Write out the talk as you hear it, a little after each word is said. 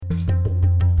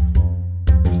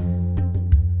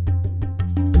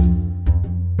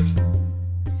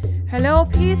Hello,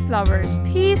 peace lovers,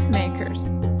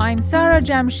 peacemakers. I'm Sarah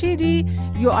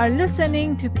Jamshidi. You are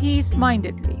listening to Peace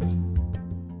Mindedly.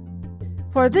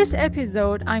 For this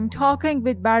episode, I'm talking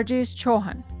with Barjis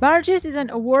Chauhan. Barjis is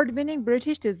an award-winning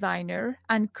British designer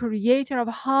and creator of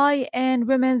high-end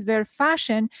women's wear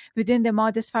fashion within the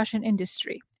modest fashion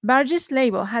industry. Barjis'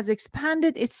 label has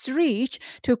expanded its reach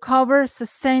to cover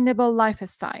sustainable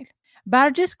lifestyle.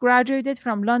 Barjis graduated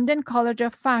from London College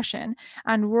of Fashion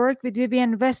and worked with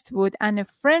Vivienne Westwood and a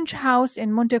French house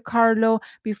in Monte Carlo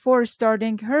before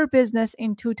starting her business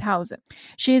in 2000.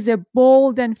 She is a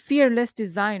bold and fearless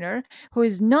designer who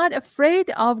is not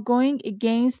afraid of going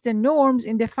against the norms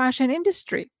in the fashion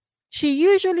industry. She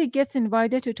usually gets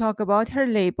invited to talk about her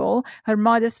label, her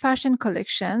modest fashion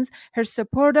collections, her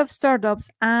support of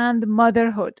startups, and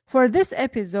motherhood. For this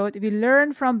episode, we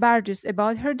learn from Barjis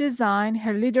about her design,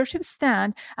 her leadership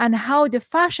stand, and how the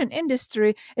fashion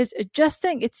industry is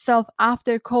adjusting itself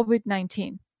after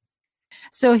COVID-19.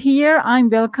 So here I'm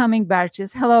welcoming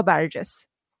Barjis. Hello, Barjis.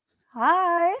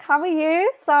 Hi, how are you,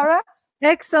 Sarah?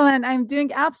 Excellent. I'm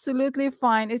doing absolutely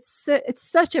fine. It's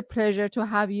such a pleasure to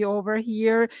have you over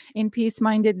here in Peace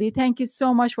Mindedly. Thank you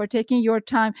so much for taking your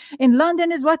time. In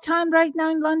London is what time right now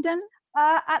in London?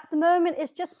 At the moment, it's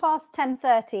just past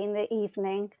 10:30 in the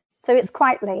evening, so it's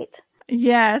quite late.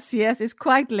 Yes, it's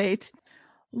quite late.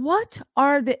 What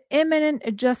are the imminent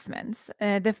adjustments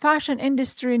the fashion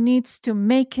industry needs to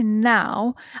make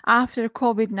now after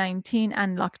COVID-19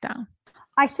 and lockdown?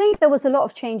 I think there was a lot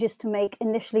of changes to make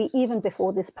initially, even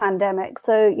before this pandemic.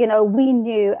 So, we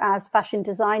knew as fashion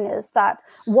designers that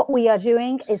what we are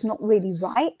doing is not really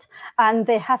right. And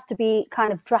there has to be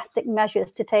kind of drastic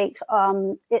measures to take,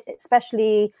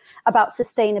 especially about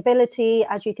sustainability.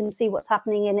 As you can see what's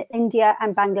happening in India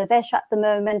and Bangladesh at the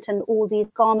moment, and all these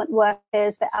garment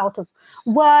workers, they're out of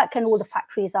work and all the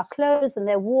factories are closed and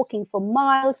they're walking for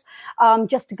miles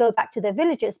just to go back to their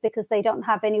villages because they don't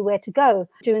have anywhere to go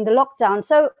during the lockdown.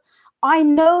 So I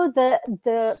know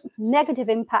the negative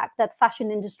impact that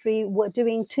fashion industry were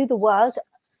doing to the world,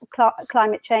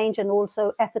 climate change and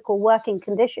also ethical working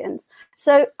conditions.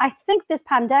 So I think this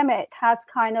pandemic has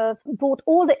kind of brought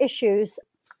all the issues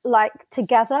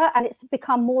together, and it's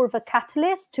become more of a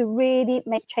catalyst to really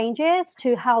make changes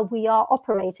to how we are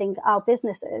operating our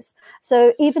businesses.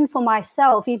 So even for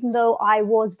myself, even though I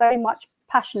was very much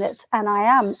passionate, and I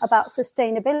am, about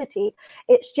sustainability,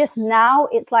 it's just now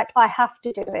it's like I have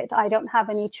to do it. I don't have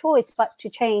any choice but to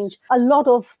change a lot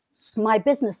of my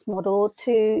business model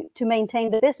to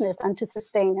maintain the business and to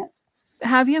sustain it.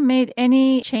 Have you made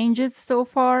any changes so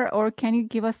far, or can you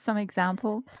give us some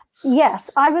examples?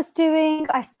 Yes, I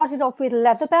started off with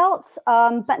leather belts,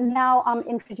 but now I'm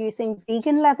introducing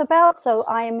vegan leather belts. So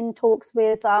I am in talks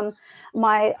with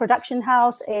my production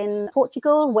house in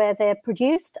Portugal where they're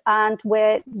produced, and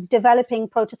we're developing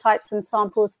prototypes and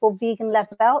samples for vegan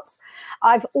leather belts.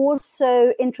 I've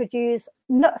also introduced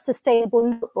sustainable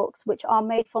notebooks, which are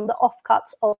made from the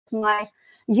offcuts of my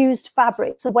used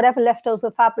fabric. So whatever leftover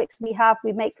fabrics we have,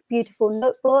 we make beautiful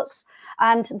notebooks,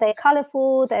 and they're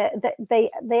colorful. They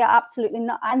are absolutely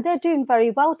not, and they're doing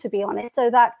very well, to be honest. So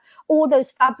that all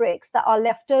those fabrics that are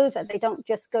left over, they don't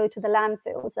just go to the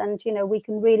landfills, and we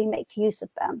can really make use of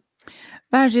them.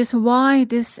 Barjis, why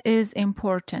this is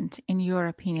important in your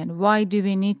opinion? Why do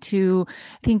we need to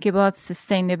think about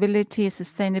sustainability,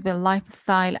 sustainable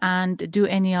lifestyle, and do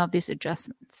any of these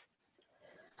adjustments?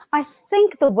 I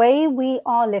think the way we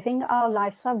are living our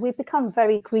lifestyle, we become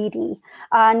very greedy,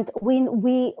 and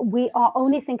we are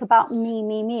only think about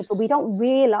me, but we don't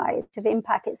realize the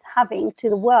impact it's having to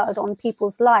the world on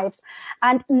people's lives.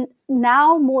 And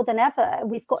now more than ever,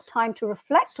 we've got time to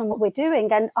reflect on what we're doing.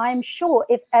 And I'm sure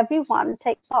if everyone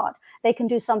takes part, they can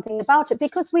do something about it,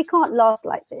 because we can't last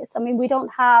like this. I mean, we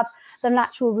don't have the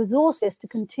natural resources to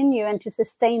continue and to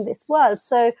sustain this world.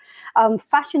 So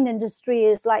fashion industry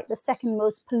is like the second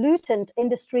most pollutant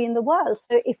industry in the world.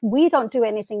 So if we don't do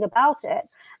anything about it,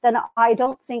 then I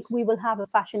don't think we will have a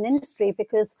fashion industry,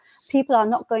 because people are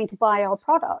not going to buy our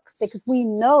products, because we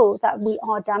know that we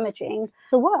are damaging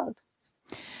the world.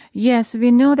 Yes,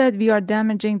 we know that we are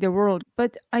damaging the world,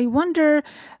 but I wonder,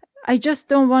 I just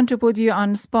don't want to put you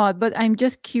on the spot, but I'm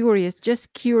just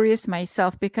curious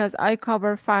myself, because I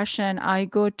cover fashion. I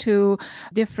go to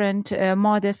different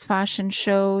modest fashion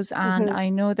shows, and I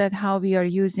know that how we are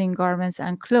using garments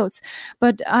and clothes.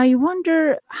 But I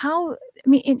wonder how, I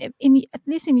mean, in at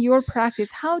least in your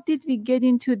practice, how did we get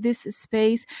into this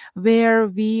space where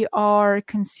we are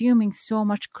consuming so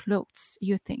much clothes,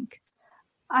 you think?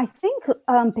 I think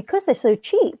because they're so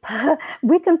cheap,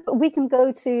 we can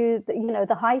go to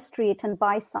the high street and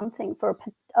buy something for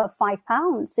of £5,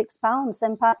 £6,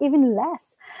 £7, even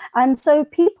less. And so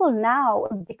people now,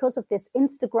 because of this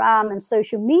Instagram and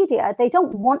social media, they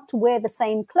don't want to wear the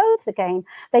same clothes again.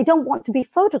 They don't want to be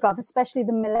photographed, especially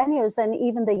the millennials and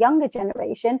even the younger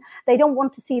generation. They don't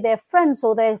want to see their friends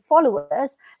or their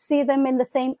followers see them in the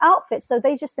same outfit. So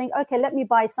they just think, okay, let me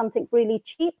buy something really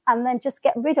cheap and then just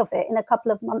get rid of it in a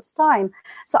couple of months' time.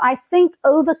 So I think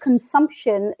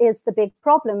overconsumption is the big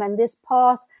problem. And this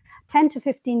past 10 to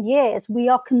 15 years, we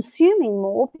are consuming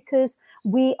more because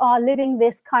we are living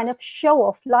this kind of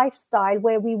show-off lifestyle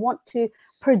where we want to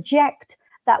project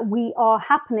that we are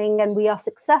happening and we are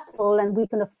successful and we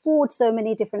can afford so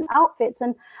many different outfits.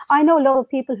 And I know a lot of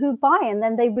people who buy and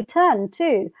then they return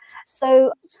too.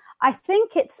 So I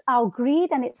think it's our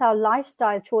greed and it's our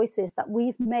lifestyle choices that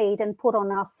we've made and put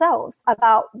on ourselves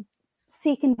about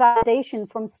seeking validation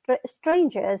from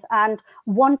strangers and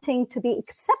wanting to be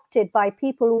accepted by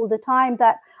people all the time,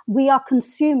 that we are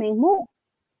consuming more.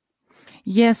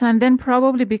 Yes, and then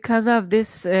probably because of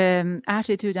this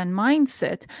attitude and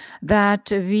mindset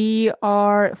that we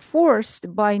are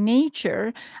forced by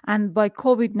nature and by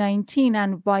COVID-19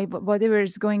 and by whatever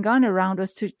is going on around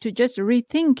us to just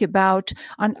rethink about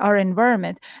our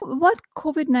environment. What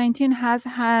COVID-19 has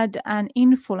had an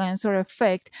influence or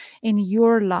effect in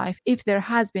your life, if there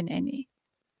has been any?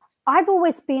 I've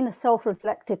always been a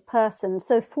self-reflective person.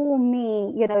 So for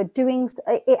me,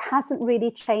 it hasn't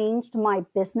really changed my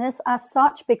business as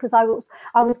such, because I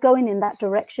was going in that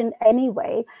direction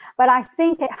anyway. But I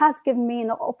think it has given me an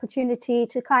opportunity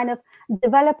to kind of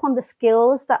develop on the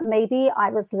skills that maybe I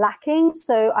was lacking.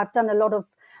 So I've done a lot of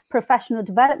professional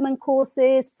development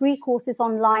courses, free courses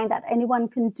online that anyone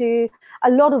can do, a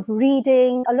lot of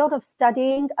reading, a lot of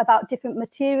studying about different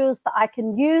materials that I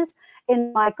can use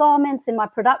in my garments, in my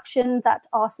production, that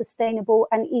are sustainable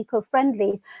and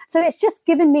eco-friendly. So it's just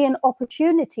given me an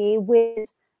opportunity with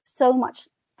so much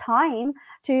time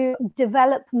to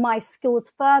develop my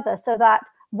skills further, so that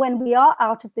when we are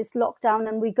out of this lockdown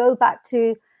and we go back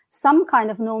to some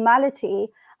kind of normality,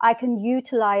 I can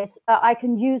use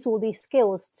all these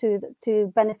skills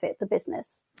to benefit the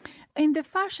business. In the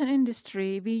fashion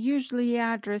industry, we usually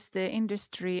address the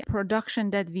industry production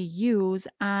that we use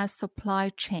as supply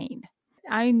chain.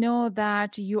 I know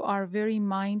that you are very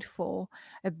mindful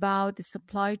about the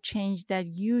supply chain that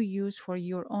you use for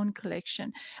your own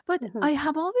collection. But I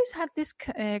have always had this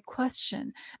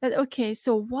question that, okay,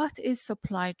 so what is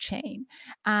supply chain?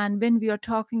 And when we are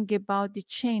talking about the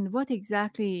chain, what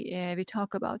exactly we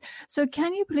talk about? So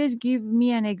can you please give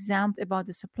me an example about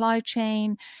the supply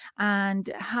chain and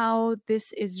how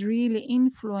this is really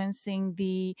influencing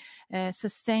the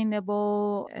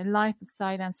sustainable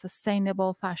lifestyle and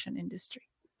sustainable fashion industry?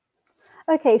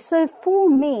 Okay, so for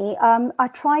me, I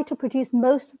try to produce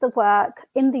most of the work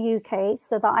in the UK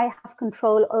so that I have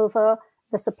control over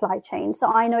the supply chain.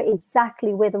 So I know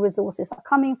exactly where the resources are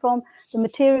coming from, the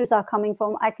materials are coming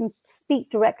from. I can speak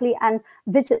directly and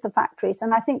visit the factories.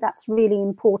 And I think that's really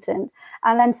important.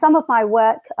 And then some of my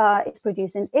work is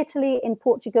produced in Italy, in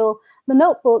Portugal. The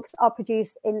notebooks are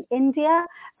produced in India.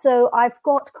 So I've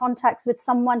got contacts with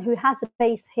someone who has a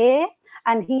base here,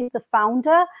 and he's the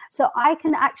founder. So I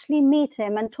can actually meet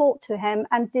him and talk to him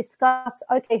and discuss,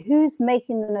 okay, who's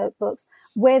making the notebooks,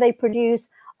 where they produce,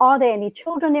 are there any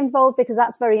children involved? Because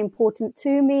that's very important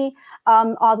to me.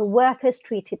 Are the workers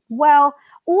treated well?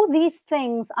 All these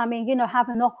things, I mean, have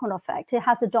a knock-on effect. It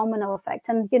has a domino effect.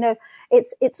 And,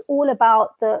 it's all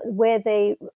about where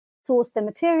they source their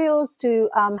materials to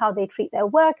how they treat their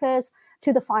workers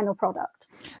to the final product.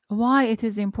 Why it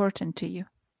is important to you?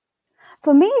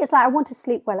 For me, it's like I want to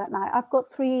sleep well at night. I've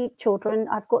got 3 children.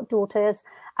 I've got daughters.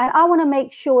 And I want to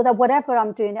make sure that whatever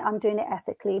I'm doing it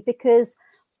ethically. Because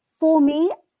for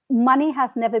me, money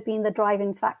has never been the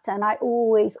driving factor. And I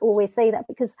always say that,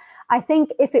 because I think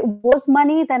if it was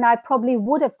money, then I probably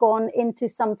would have gone into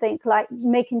something like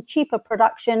making cheaper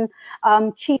production,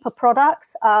 cheaper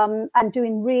products, and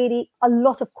doing really a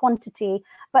lot of quantity.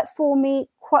 But for me,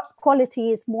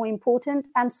 quality is more important,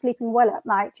 and sleeping well at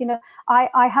night.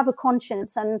 I have a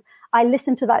conscience, and I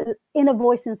listen to that inner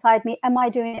voice inside me. Am I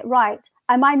doing it right?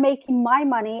 Am I making my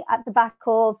money at the back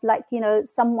of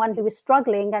someone who is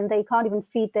struggling and they can't even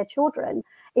feed their children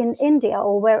in India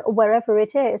or wherever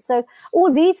it is? So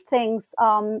all these things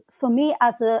for me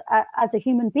as a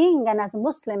human being and as a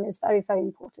Muslim is very, very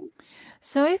important.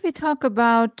 So if we talk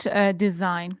about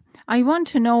design, I want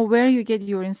to know where you get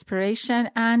your inspiration,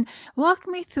 and walk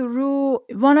me through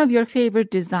one of your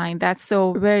favorite design. So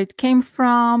where it came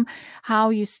from, how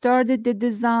you started the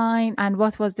design, and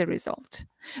what was the result.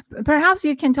 Perhaps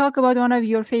you can talk about one of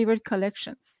your favorite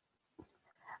collections.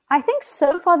 I think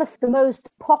so far the most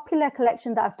popular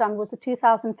collection that I've done was a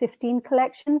 2015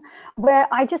 collection where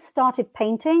I just started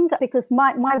painting because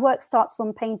my work starts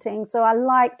from painting. So I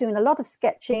like doing a lot of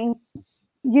sketching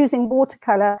using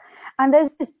watercolor. And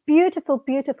there's this beautiful,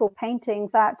 beautiful painting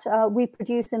that we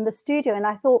produce in the studio. And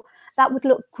I thought that would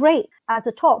look great as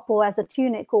a top or as a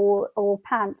tunic or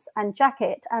pants and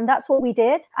jacket. And that's what we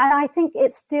did. And I think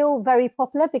it's still very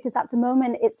popular because at the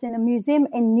moment it's in a museum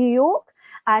in New York.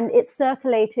 And it's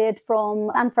circulated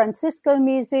from San Francisco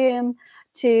Museum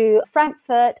to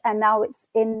Frankfurt, and now it's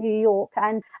in New York.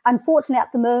 And unfortunately,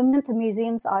 at the moment, the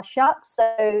museums are shut,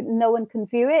 so no one can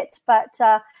view it. But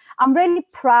I'm really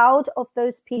proud of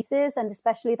those pieces, and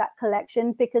especially that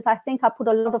collection, because I think I put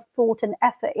a lot of thought and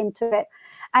effort into it.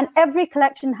 And every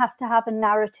collection has to have a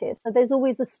narrative. So there's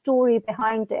always a story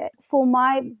behind it. For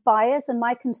my buyers and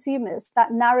my consumers,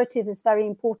 that narrative is very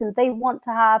important. They want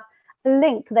to have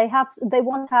link, they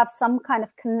want to have some kind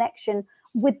of connection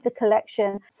with the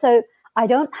collection. So I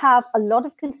don't have a lot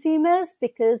of consumers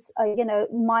because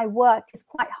my work is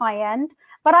quite high end,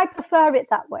 but I prefer it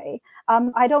that way.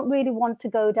 I don't really want to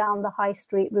go down the high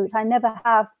street route. I never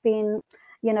have been,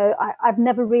 I've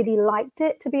never really liked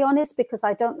it, to be honest, because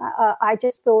I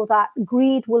just feel that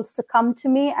greed will succumb to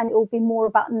me and it will be more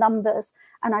about numbers,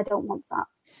 and I don't want that.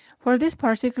 For this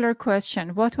particular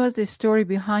question, what was the story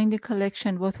behind the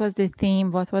collection? What was the theme?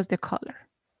 What was the color?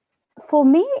 For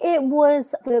me, it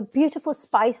was the beautiful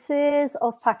spices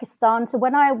of Pakistan. So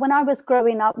when I was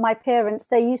growing up, my parents,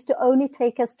 they used to only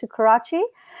take us to Karachi.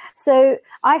 So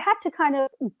I had to kind of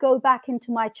go back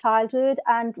into my childhood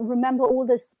and remember all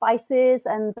the spices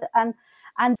and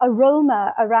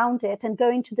aroma around it, and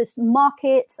going to this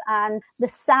markets and the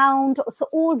sound. So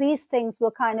all these things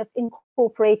were kind of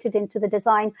incorporated into the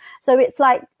design. So it's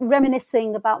like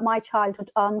reminiscing about my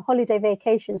childhood holiday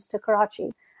vacations to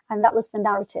Karachi. And that was the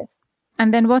narrative.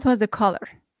 And then what was the color?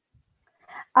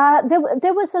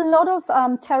 There was a lot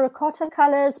of terracotta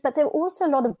colors, but there were also a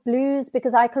lot of blues,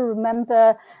 because I can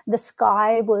remember the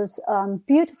sky was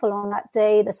beautiful on that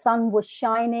day. The sun was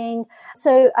shining.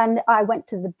 And I went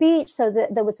to the beach, so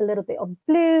there was a little bit of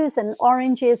blues and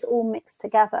oranges all mixed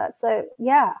together. So,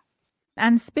 yeah.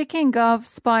 And speaking of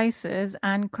spices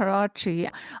and Karachi,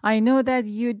 I know that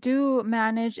you do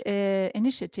manage an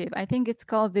initiative. I think it's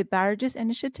called the Barjis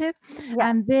Initiative. Yeah.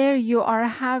 And there you are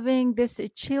having this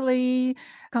chili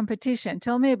competition.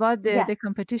 Tell me about the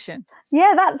competition.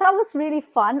 Yeah, that was really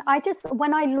fun.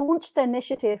 When I launched the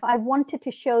initiative, I wanted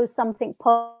to show something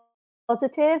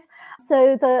positive.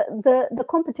 So the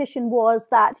competition was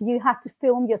that you had to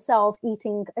film yourself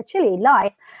eating a chili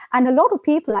live, and a lot of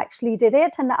people actually did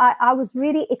it. And I was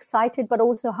really excited, but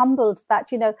also humbled that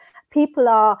people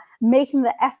are making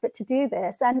the effort to do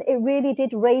this, and it really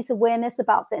did raise awareness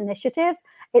about the initiative.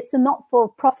 It's a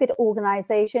not-for-profit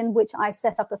organization which I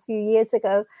set up a few years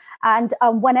ago, and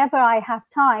whenever I have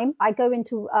time, I go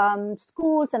into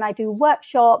schools and I do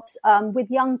workshops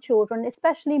with young children,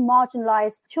 especially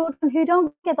marginalized children who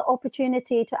don't get the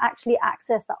opportunity to actually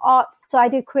access the arts. So I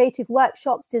do creative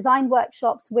workshops, design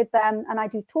workshops with them, and I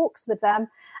do talks with them.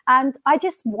 And I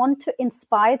just want to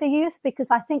inspire the youth,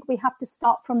 because I think we have to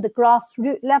start from the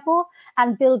grassroots level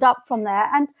and build up from there.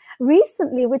 And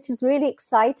recently, which is really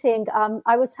exciting,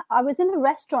 I was in a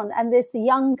restaurant, and this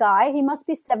young guy, he must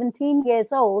be 17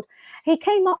 years old, he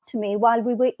came up to me while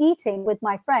we were eating with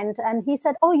my friend, and he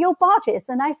said, "Oh, you're Barjis."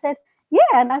 And I said,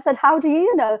 "Yeah." And I said, "How do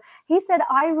you know?" He said,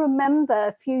 "I remember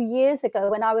a few years ago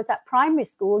when I was at primary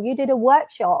school, you did a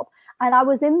workshop, and I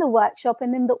was in the workshop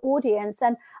and in the audience,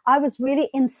 and I was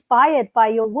really inspired by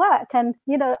your work." And,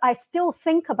 I still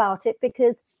think about it,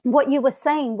 because what you were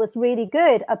saying was really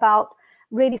good about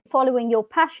really following your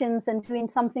passions and doing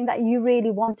something that you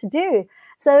really want to do.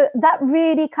 So that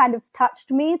really kind of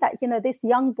touched me, that, this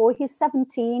young boy, he's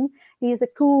 17, he's a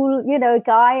cool,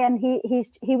 guy, and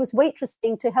he was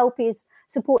waitressing to help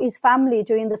support his family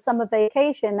during the summer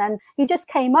vacation. And he just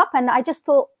came up, and I just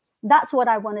thought, that's what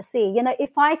I want to see.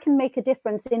 If I can make a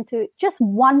difference into just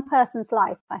one person's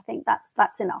life, I think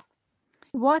that's enough.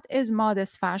 What is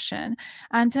modest fashion?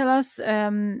 And tell us,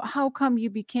 how come you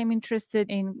became interested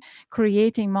in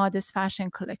creating modest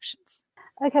fashion collections?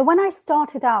 Okay, when I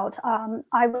started out,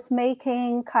 I was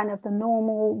making kind of the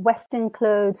normal Western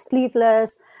clothes,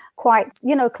 sleeveless, quite,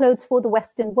 clothes for the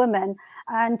Western women.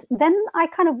 And then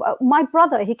my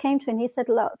brother, he came to me and he said,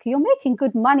 "Look, you're making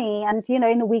good money. And,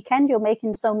 in a weekend, you're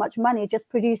making so much money just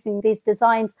producing these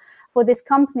designs for this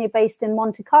company based in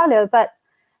Monte Carlo. But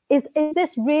is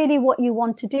this really what you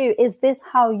want to do? Is this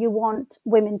how you want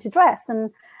women to dress?"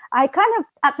 And I kind of,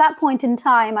 at that point in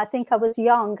time, I think I was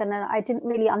young and I didn't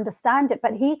really understand it,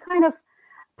 but he kind of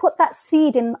put that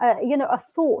seed in, a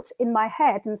thought in my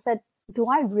head and said, do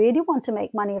I really want to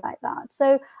make money like that?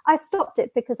 So I stopped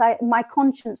it because my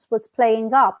conscience was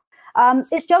playing up.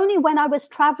 It's only when I was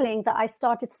traveling that I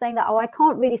started saying that, I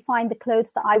can't really find the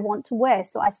clothes that I want to wear.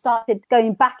 So I started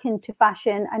going back into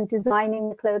fashion and designing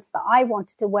the clothes that I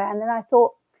wanted to wear. And then I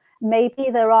thought, maybe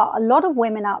there are a lot of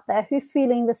women out there who are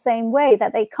feeling the same way,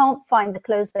 that they can't find the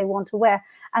clothes they want to wear.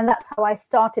 And that's how I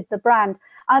started the brand.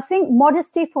 I think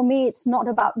modesty for me, it's not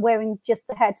about wearing just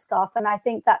the headscarf. And I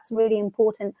think that's really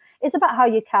important. It's about how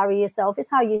you carry yourself. It's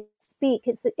how you speak.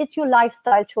 It's your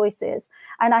lifestyle choices.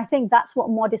 And I think that's what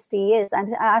modesty is.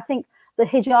 And I think the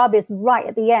hijab is right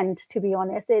at the end, to be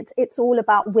honest. It's all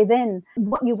about within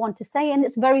what you want to say. And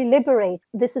it's very liberating.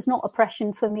 This is not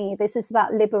oppression for me. This is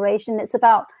about liberation. It's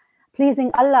about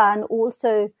pleasing Allah and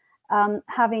also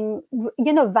having,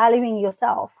 valuing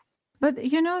yourself. But,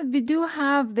 we do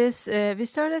have this, we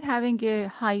started having a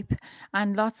hype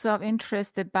and lots of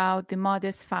interest about the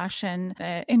modest fashion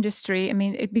industry. I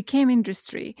mean, it became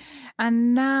industry.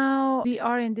 And now we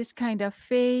are in this kind of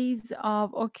phase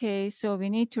of, okay, so we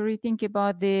need to rethink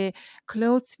about the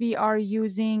clothes we are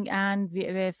using, and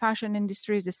the fashion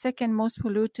industry is the second most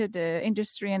polluted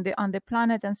industry on the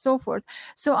planet and so forth.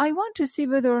 So I want to see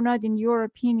whether or not, in your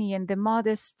opinion, the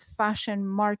modest fashion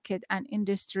market and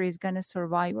industry is going to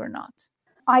survive or not.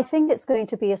 I think it's going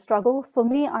to be a struggle. For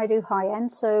me, I do high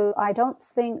end, so I don't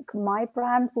think my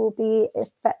brand will be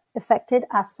affected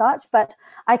as such, but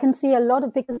I can see a lot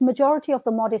of, because majority of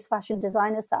the modest fashion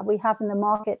designers that we have in the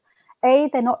market,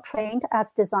 they're not trained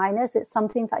as designers. It's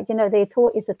something that, they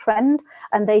thought is a trend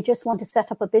and they just want to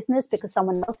set up a business because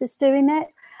someone else is doing it.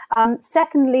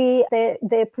 Secondly,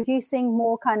 they're producing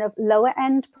more kind of lower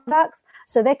end products.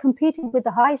 So they're competing with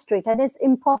the high street, and it's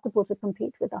impossible to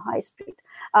compete with the high street.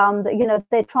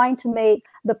 They're trying to make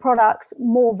the products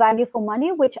more value for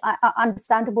money, which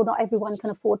understandable. Not everyone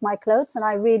can afford my clothes, and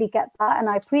I really get that and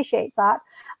I appreciate that.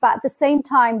 But at the same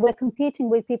time, we're competing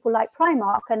with people like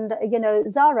Primark and,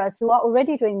 Zara's, who are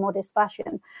already doing modest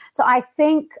fashion. So I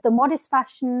think the modest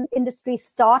fashion industry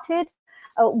started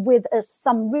with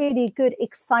some really good,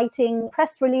 exciting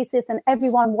press releases, and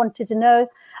everyone wanted to know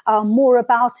more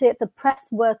about it. The press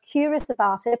were curious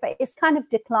about it, but it's kind of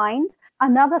declined.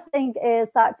 Another thing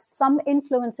is that some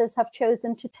influencers have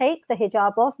chosen to take the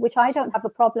hijab off, which I don't have a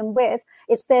problem with.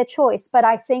 It's their choice. But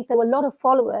I think there were a lot of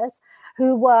followers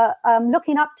who were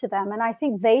looking up to them. And I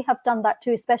think they have done that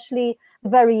too, especially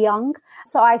very young.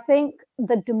 So I think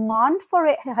the demand for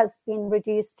it has been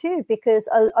reduced too, because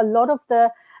a lot of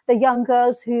the young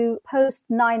girls who post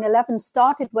 9/11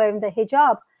 started wearing the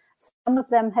hijab. Some of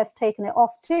them have taken it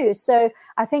off too. So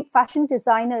I think fashion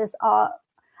designers are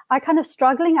kind of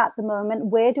struggling at the moment.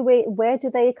 Where do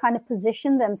they kind of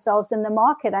position themselves in the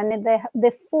market? And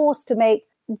they're forced to make,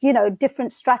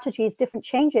 different strategies, different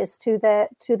changes to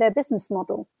their business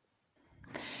model.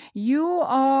 You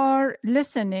are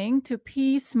listening to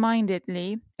Peace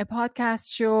Mindedly, a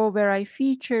podcast show where I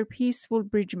feature peaceful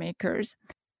bridge makers.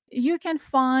 You can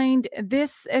find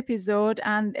this episode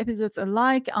and episodes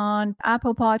alike on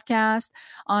Apple Podcast,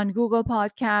 on Google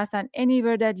Podcast, and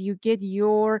anywhere that you get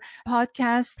your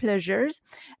podcast pleasures.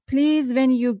 Please,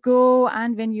 when you go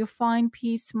and when you find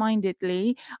Peace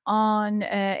Mindedly on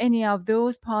any of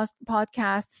those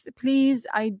podcasts, please,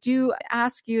 I do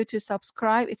ask you to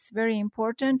subscribe. It's very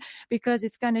important because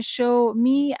it's going to show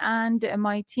me and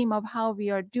my team of how we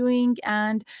are doing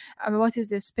and what is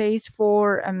the space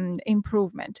for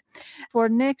improvement. For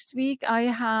next week, I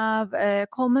have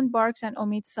Coleman Barks and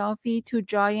Omid Safi, two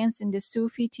giants in the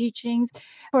Sufi teachings.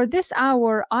 For this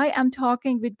hour, I am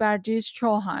talking with Barjis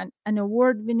Chauhan, an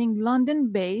award-winning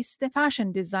London-based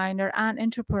fashion designer and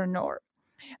entrepreneur.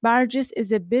 Barjis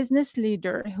is a business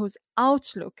leader whose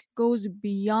outlook goes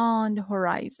beyond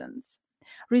horizons.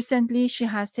 Recently, she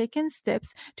has taken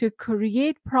steps to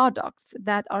create products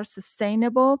that are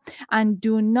sustainable and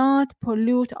do not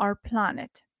pollute our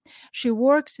planet. She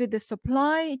works with the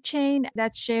supply chain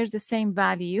that shares the same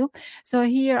value. So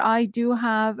here I do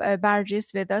have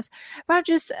Barjis with us.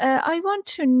 Barjis, I want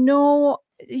to know,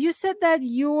 you said that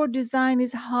your design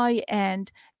is high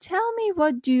end. Tell me,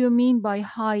 what do you mean by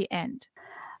high end?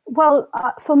 Well,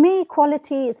 for me,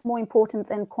 quality is more important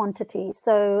than quantity.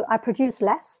 So I produce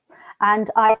less, and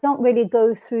I don't really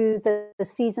go through the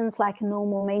seasons like a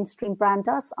normal mainstream brand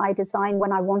does. I design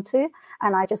when I want to,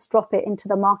 and I just drop it into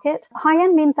the market.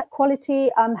 High-end means that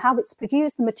quality, how it's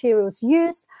produced, the materials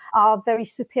used are very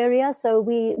superior. So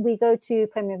we go to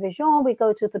Premier Vision, we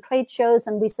go to the trade shows,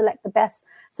 and we select the best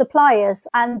suppliers.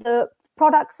 And the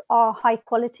products are high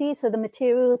quality, so the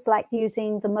materials, like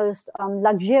using the most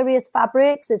luxurious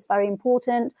fabrics, is very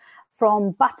important.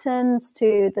 from buttons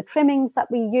to the trimmings that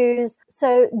we use.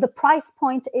 So the price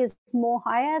point is more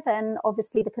higher than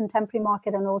obviously the contemporary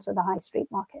market and also the high street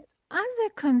market. As a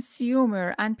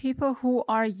consumer and people who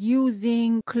are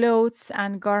using clothes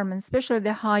and garments, especially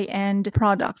the high-end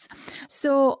products,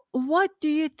 so what do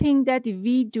you think that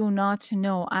we do not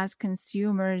know as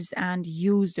consumers and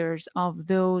users of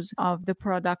the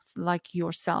products like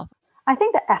yourself? I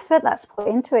think the effort that's put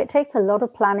into it takes a lot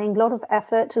of planning, a lot of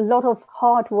effort, a lot of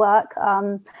hard work,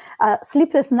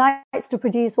 sleepless nights to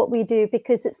produce what we do,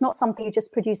 because it's not something you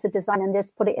just produce a design and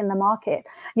just put it in the market.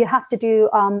 You have to do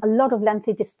a lot of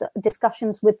lengthy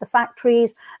discussions with the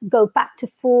factories, go back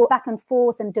and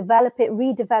forth and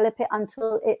redevelop it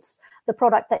until it's the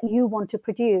product that you want to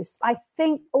produce. I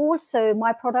think also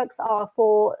my products are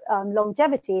for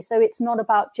longevity. So it's not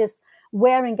about just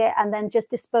wearing it and then just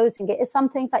disposing it. It's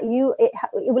something that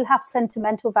it will have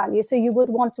sentimental value. So you would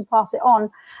want to pass it on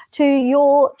to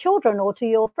your children or to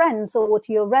your friends or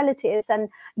to your relatives and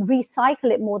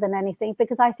recycle it more than anything,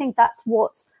 because I think that's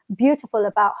what's beautiful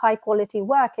about high quality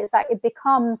work, is that it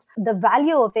becomes, the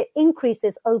value of it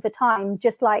increases over time,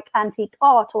 just like antique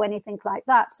art or anything like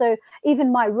that. So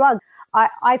even my rug,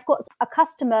 I've got a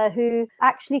customer who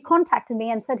actually contacted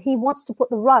me and said he wants to put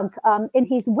the rug in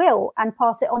his will and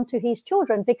pass it on to his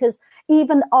children, because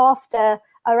even after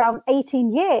around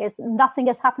 18 years, nothing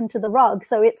has happened to the rug.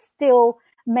 So it's still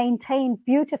maintained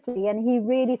beautifully, and he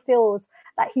really feels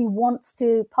that he wants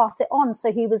to pass it on.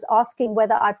 So he was asking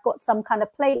whether I've got some kind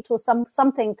of plate or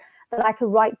something that I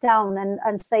could write down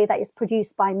and say that is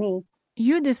produced by me.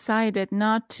 You decided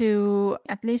not to,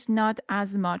 at least not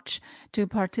as much, to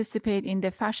participate in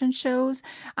the fashion shows,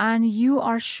 and you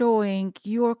are showing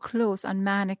your clothes on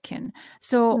mannequin.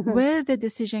 So where the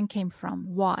decision came from?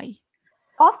 Why?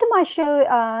 After my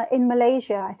show in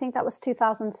Malaysia, I think that was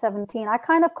 2017, I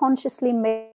kind of consciously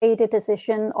made a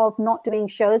decision of not doing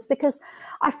shows, because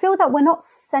I feel that we're not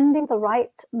sending the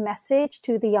right message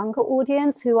to the younger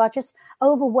audience, who are just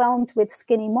overwhelmed with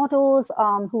skinny models,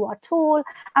 who are tall.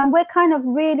 And we're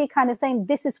really saying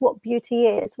this is what beauty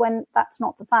is, when that's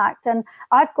not the fact. And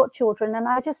I've got children, and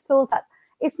I just feel that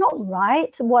it's not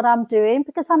right what I'm doing,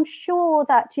 because I'm sure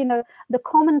that, the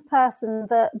common person,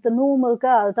 the normal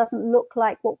girl doesn't look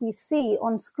like what we see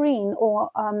on screen or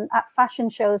at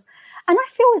fashion shows. And I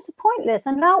feel it's pointless.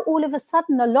 And now all of a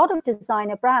sudden, a lot of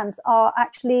designer brands are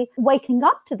actually waking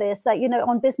up to this. That,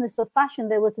 on Business of Fashion,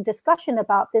 there was a discussion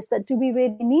about this, that do we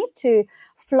really need to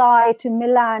fly to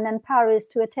Milan and Paris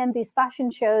to attend these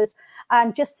fashion shows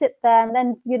and just sit there, and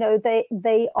then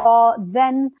they are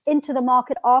then into the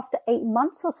market after 8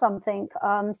 months or something.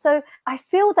 So I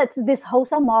feel that this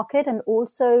wholesale market and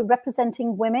also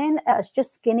representing women as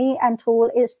just skinny and tall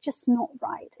is just not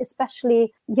right,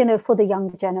 especially for the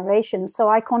younger generation. So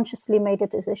I consciously made a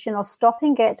decision of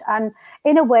stopping it, and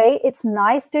in a way it's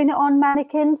nice doing it on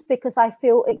mannequins, because I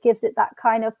feel it gives it that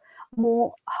kind of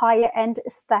more higher end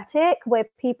aesthetic where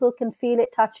people can feel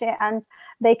it, touch it, and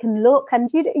they can look. And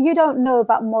you don't know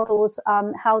about models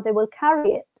how they will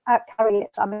carry it.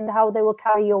 How they will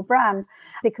carry your brand,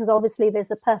 because obviously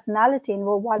there's a personality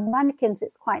involved. While mannequins,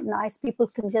 it's quite nice. People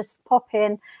can just pop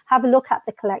in, have a look at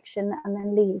the collection, and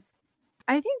then leave.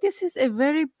 I think this is a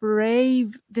very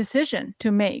brave decision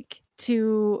to make,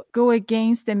 to go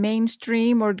against the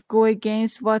mainstream or go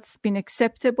against what's been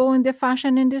acceptable in the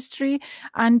fashion industry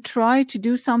and try to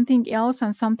do something else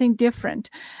and something different.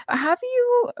 Have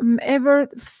you ever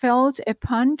felt a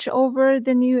punch over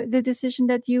the decision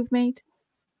that you've made?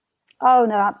 Oh,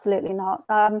 no, absolutely not.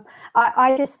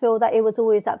 I just feel that it was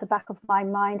always at the back of my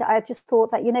mind. I just thought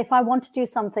that, if I want to do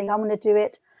something, I'm going to do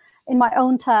it in my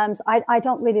own terms. I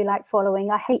don't really like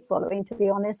following. I hate following, to be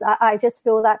honest. I just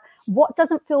feel that what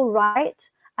doesn't feel right,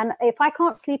 and if I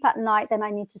can't sleep at night, then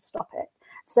I need to stop it.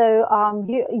 So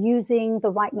using the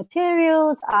right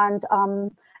materials and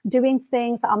doing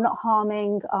things, I'm not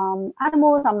harming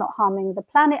animals, I'm not harming the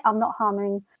planet, I'm not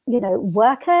harming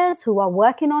workers who are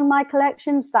working on my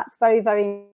collections. That's very,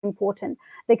 very important,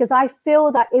 because I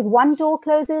feel that if one door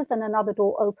closes, then another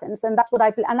door opens. And that's what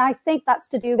I feel. And I think that's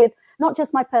to do with not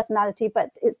just my personality, but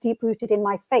it's deep rooted in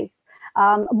my faith.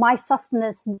 My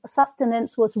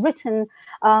sustenance was written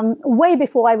way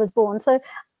before I was born. So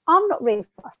I'm not really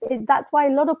fussed. That's why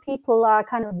a lot of people are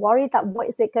kind of worried that what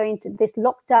is it going to, this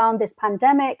lockdown, this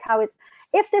pandemic,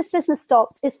 if this business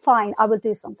stops, it's fine, I will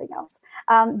do something else.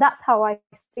 That's how I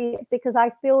see it, because I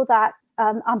feel that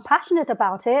I'm passionate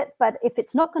about it, but if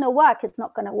it's not going to work, it's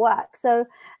not going to work. So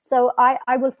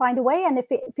I will find a way. And if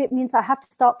it means I have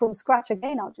to start from scratch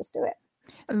again, I'll just do it.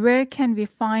 Where can we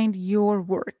find your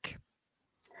work?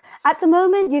 At the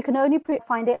moment, you can only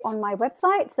find it on my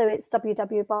website. So it's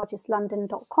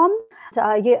www.bargeslondon.com.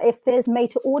 If there's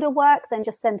made to order work, then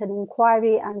just send an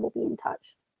inquiry and we'll be in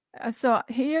touch. So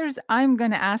I'm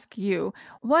going to ask you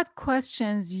what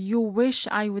questions you wish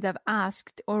I would have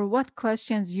asked, or what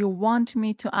questions you want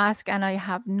me to ask and I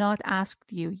have not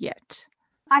asked you yet.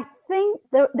 I think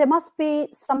there must be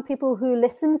some people who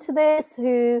listen to this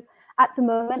who at the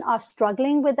moment are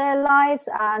struggling with their lives,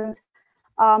 and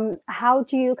how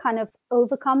do you kind of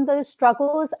overcome those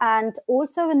struggles? And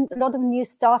also a lot of new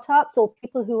startups or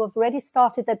people who have already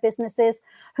started their businesses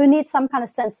who need some kind of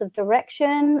sense of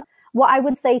direction. What I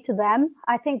would say to them,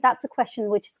 I think that's a question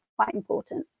which is quite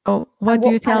important. Oh, what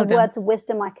do you tell them? Words of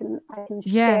wisdom I can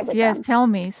share with them? Yes, tell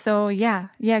me. So yeah,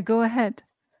 go ahead.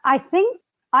 I think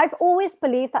I've always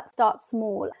believed that starts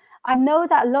small. I know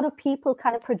that a lot of people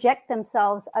kind of project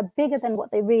themselves bigger than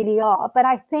what they really are, but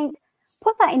I think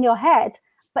put that in your head.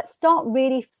 But start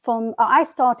really from, I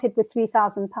started with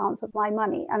 £3,000 of my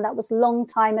money, and that was a long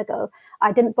time ago.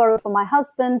 I didn't borrow from my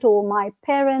husband or my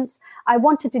parents. I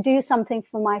wanted to do something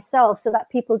for myself so that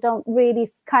people don't really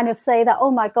kind of say that,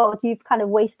 oh my God, you've kind of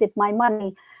wasted my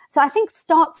money. So I think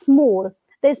start small.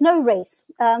 There's no race,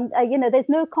 there's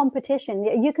no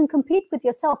competition. You can compete with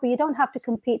yourself, but you don't have to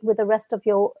compete with the rest of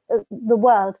the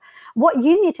world. What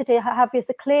you need to have is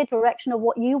a clear direction of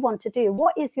what you want to do.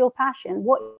 What is your passion?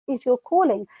 What is your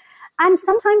calling? And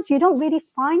sometimes you don't really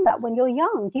find that when you're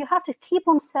young. You have to keep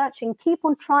on searching, keep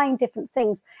on trying different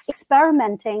things,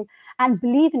 experimenting, and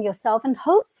believe in yourself. And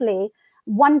hopefully,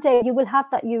 one day you will have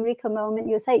that eureka moment.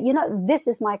 You say, this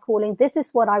is my calling. This is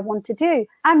what I want to do.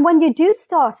 And when you do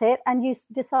start it and you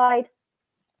decide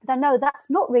that, no,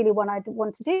 that's not really what I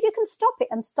want to do, you can stop it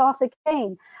and start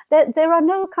again. There are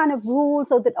no kind of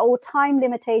rules or time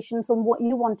limitations on what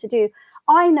you want to do.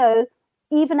 I know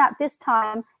even at this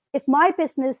time, if my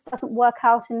business doesn't work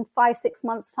out in 5-6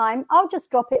 months' time, I'll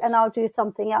just drop it and I'll do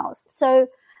something else. So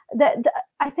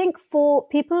I think for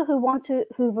people who've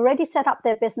already set up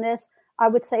their business, I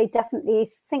would say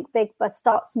definitely think big, but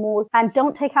start small, and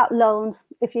don't take out loans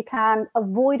if you can.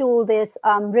 Avoid all this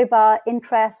riba,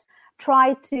 interest.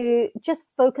 Try to just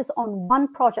focus on one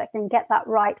project and get that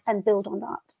right and build on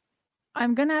that.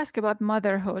 I'm going to ask about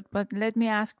motherhood, but let me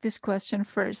ask this question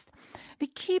first. We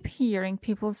keep hearing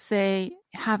people say,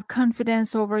 have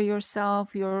confidence over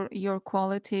yourself, your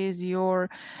qualities,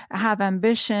 have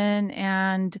ambition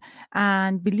and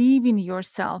believe in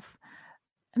yourself.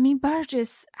 I mean,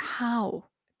 Barges, how?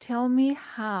 Tell me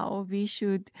how we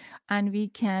should and we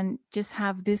can just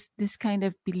have this kind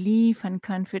of belief and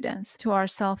confidence to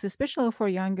ourselves, especially for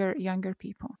younger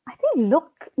people. I think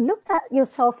look at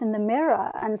yourself in the mirror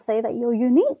and say that you're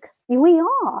unique. We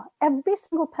are. Every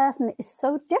single person is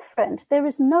so different.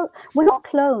 We're not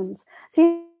clones.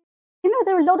 So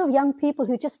there are a lot of young people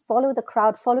who just follow the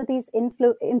crowd, follow these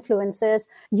influencers,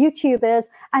 YouTubers,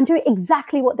 and do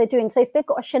exactly what they're doing. So if they've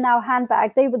got a Chanel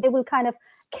handbag, they will kind of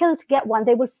kill to get one.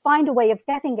 They will find a way of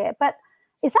getting it. But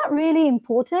is that really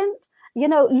important?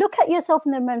 Look at yourself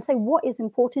in the mirror and say, what is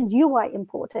important? You are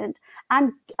important.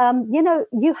 And,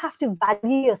 you have to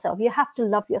value yourself. You have to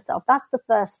love yourself. That's the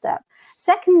first step.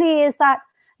 Secondly is that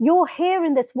you're here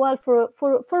in this world for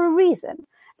a reason.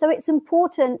 So it's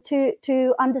important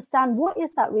to understand, what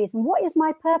is that reason? What is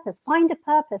my purpose? Find a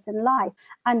purpose in life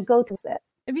and go to it.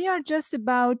 We are just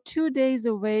about 2 days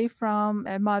away from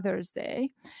Mother's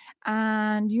Day.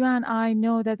 And you and I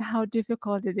know that how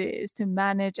difficult it is to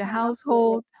manage a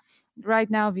household.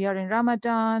 Right now we are in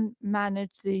Ramadan,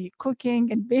 manage the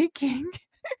cooking and baking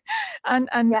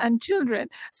and children.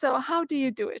 So how do you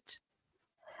do it?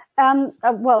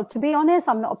 Well, to be honest,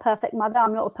 I'm not a perfect mother.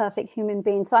 I'm not a perfect human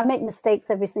being. So I make mistakes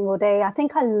every single day. I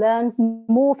think I learn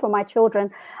more from my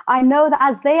children. I know that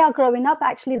as they are growing up,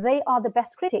 actually, they are the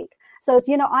best critic. So,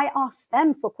 I ask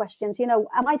them for questions,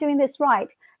 am I doing this right?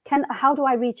 How do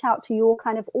I reach out to your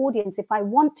kind of audience if I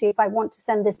want to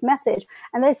send this message?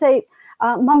 And they say,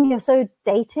 Mum, you're so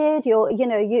dated.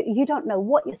 You don't know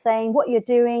what you're saying, what you're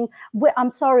doing.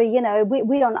 I'm sorry,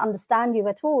 we don't understand you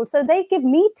at all. So they give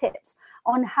me tips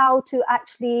on how to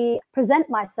actually present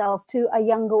myself to a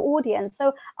younger audience.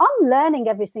 So I'm learning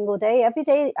every single day. Every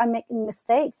day I'm making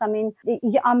mistakes. I mean,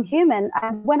 I'm human.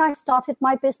 And when I started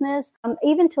my business,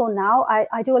 even till now,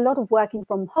 I do a lot of working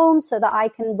from home so that I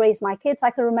can raise my kids.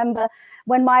 I can remember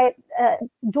when my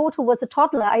daughter was a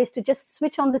toddler, I used to just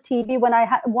switch on the TV when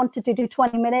I wanted to do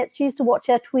 20 minutes. She used to watch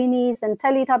her Tweenies and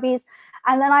Teletubbies.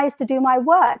 And then I used to do my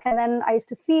work, and then I used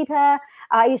to feed her.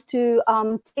 I used to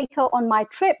take her on my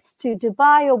trips to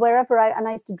Dubai or wherever, and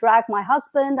I used to drag my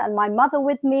husband and my mother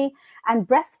with me and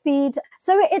breastfeed.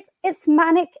 So it's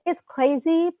manic, it's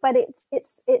crazy, but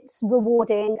it's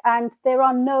rewarding. And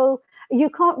you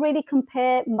can't really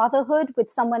compare motherhood with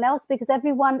someone else because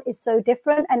everyone is so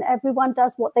different and everyone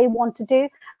does what they want to do.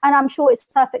 And I'm sure it's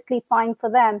perfectly fine for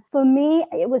them. For me,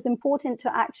 it was important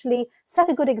to actually set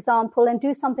a good example and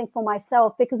do something for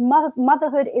myself because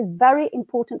motherhood is very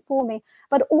important for me,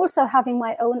 but also having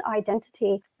my own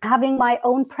identity, having my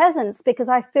own presence, because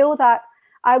I feel that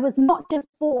I was not just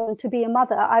born to be a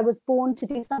mother. I was born to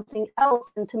do something else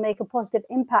and to make a positive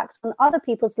impact on other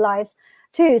people's lives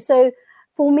too. So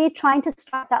for me, trying to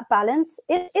strike that balance,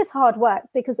 it is hard work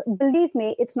because believe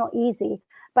me, it's not easy.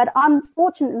 But I'm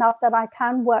fortunate enough that I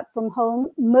can work from home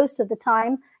most of the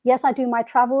time. Yes, I do my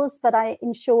travels, but I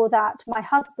ensure that my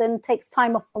husband takes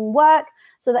time off from work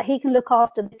so that he can look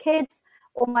after the kids,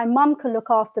 or my mum can look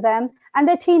after them. And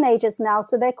they're teenagers now,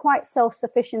 so they're quite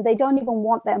self-sufficient. They don't even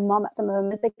want their mum at the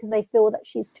moment because they feel that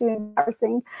she's too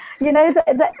embarrassing. You know,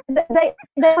 they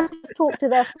want to talk to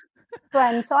their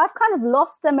friends. So I've kind of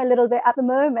lost them a little bit at the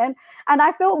moment. And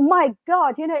I feel, my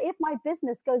God, you know, if my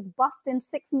business goes bust in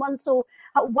 6 months or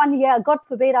 1 year, God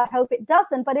forbid, I hope it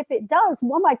doesn't. But if it does,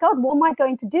 oh my God, what am I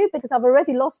going to do? Because I've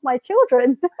already lost my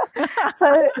children.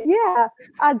 So yeah,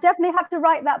 I definitely have to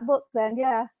write that book then.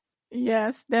 Yeah.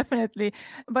 Yes, definitely.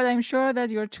 But I'm sure that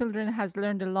your children has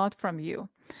learned a lot from you.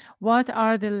 What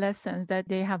are the lessons that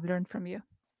they have learned from you?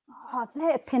 Oh,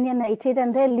 they're opinionated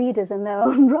and they're leaders in their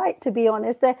own right, to be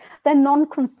honest. They're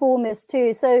non-conformists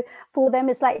too. So for them,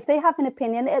 it's like if they have an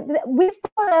opinion,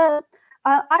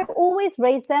 I've always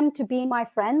raised them to be my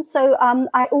friends. So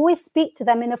I always speak to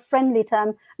them in a friendly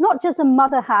term, not just a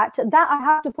mother hat that I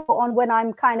have to put on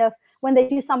when they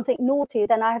do something naughty,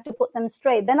 then I have to put them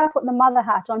straight. Then I put the mother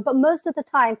hat on. But most of the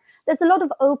time, there's a lot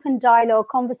of open dialogue,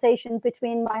 conversation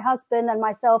between my husband and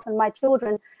myself and my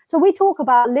children. So we talk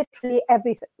about literally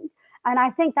everything. And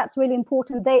I think that's really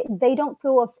important. They don't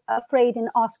feel afraid in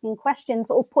asking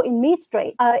questions or putting me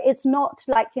straight. It's not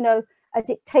like, you know, a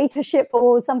dictatorship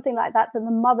or something like that the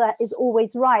mother is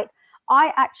always right.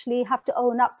 I actually have to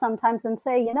own up sometimes and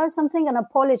say, you know, something, and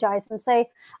apologize and say,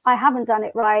 I haven't done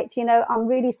it right. You know, I'm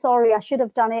really sorry. I should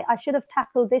have done it. I should have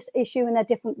tackled this issue in a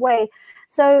different way.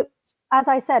 So as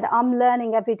I said, I'm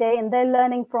learning every day and they're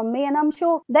learning from me. And I'm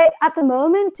sure at the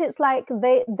moment, it's like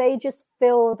they just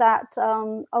feel that,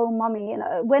 oh, mommy, you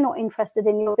know, we're not interested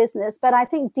in your business. But I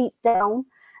think deep down,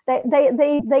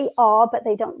 they are, but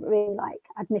they don't really like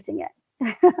admitting it.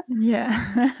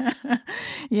 Yeah.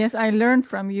 Yes, I learned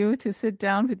from you to sit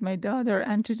down with my daughter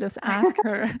and to just ask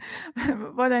her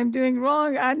what I'm doing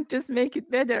wrong and just make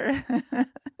it better.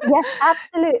 Yes,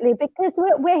 absolutely. Because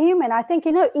we're human. I think,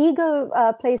 you know, ego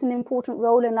plays an important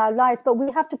role in our lives, but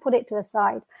we have to put it to the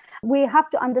side. We have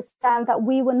to understand that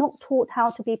we were not taught how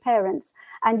to be parents.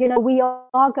 And, you know, we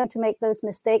are going to make those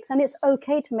mistakes, and it's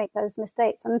okay to make those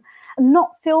mistakes and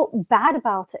not feel bad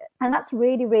about it. And that's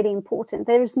really, really important.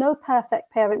 There is no perfect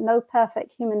parent, no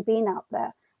perfect human being out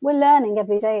there. We're learning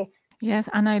every day. Yes,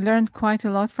 and I learned quite a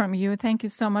lot from you. Thank you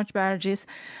so much, Barjis.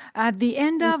 At the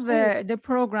end of the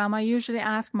program, I usually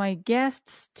ask my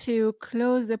guests to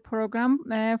close the program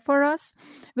for us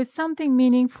with something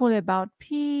meaningful about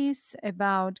peace,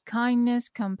 about kindness,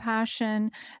 compassion.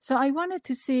 So I wanted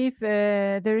to see if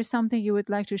there is something you would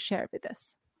like to share with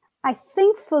us. I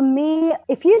think for me,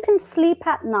 if you can sleep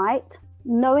at night,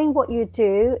 knowing what you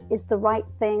do is the right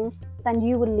thing, then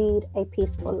you will lead a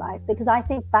peaceful life, because I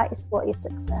think that is what is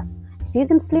success. If you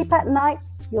can sleep at night,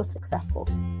 you're successful.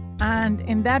 And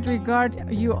in that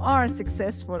regard, you are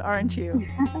successful, aren't you?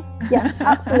 Yes,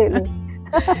 absolutely.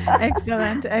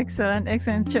 Excellent.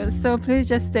 So please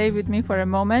just stay with me for a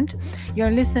moment. You're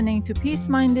listening to Peace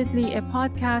Mindedly, a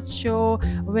podcast show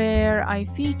where I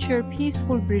feature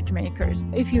peaceful bridge makers.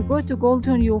 If you go to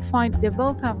Goldtone, you'll find the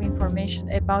wealth of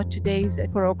information about today's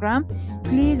program.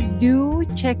 Please do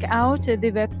check out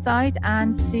the website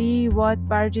and see what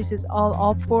Barjis is all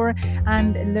up for,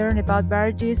 and learn about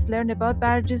Barjis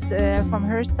from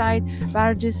her site,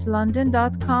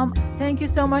 barjislondon.com. Thank you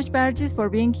so much, Barjis, for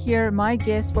being here, my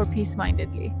guest for Peace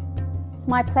Mindedly. It's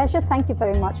my pleasure. Thank you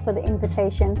very much for the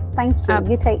invitation. Thank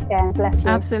you. You take care and bless you.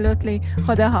 Absolutely.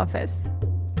 Khuda Hafiz.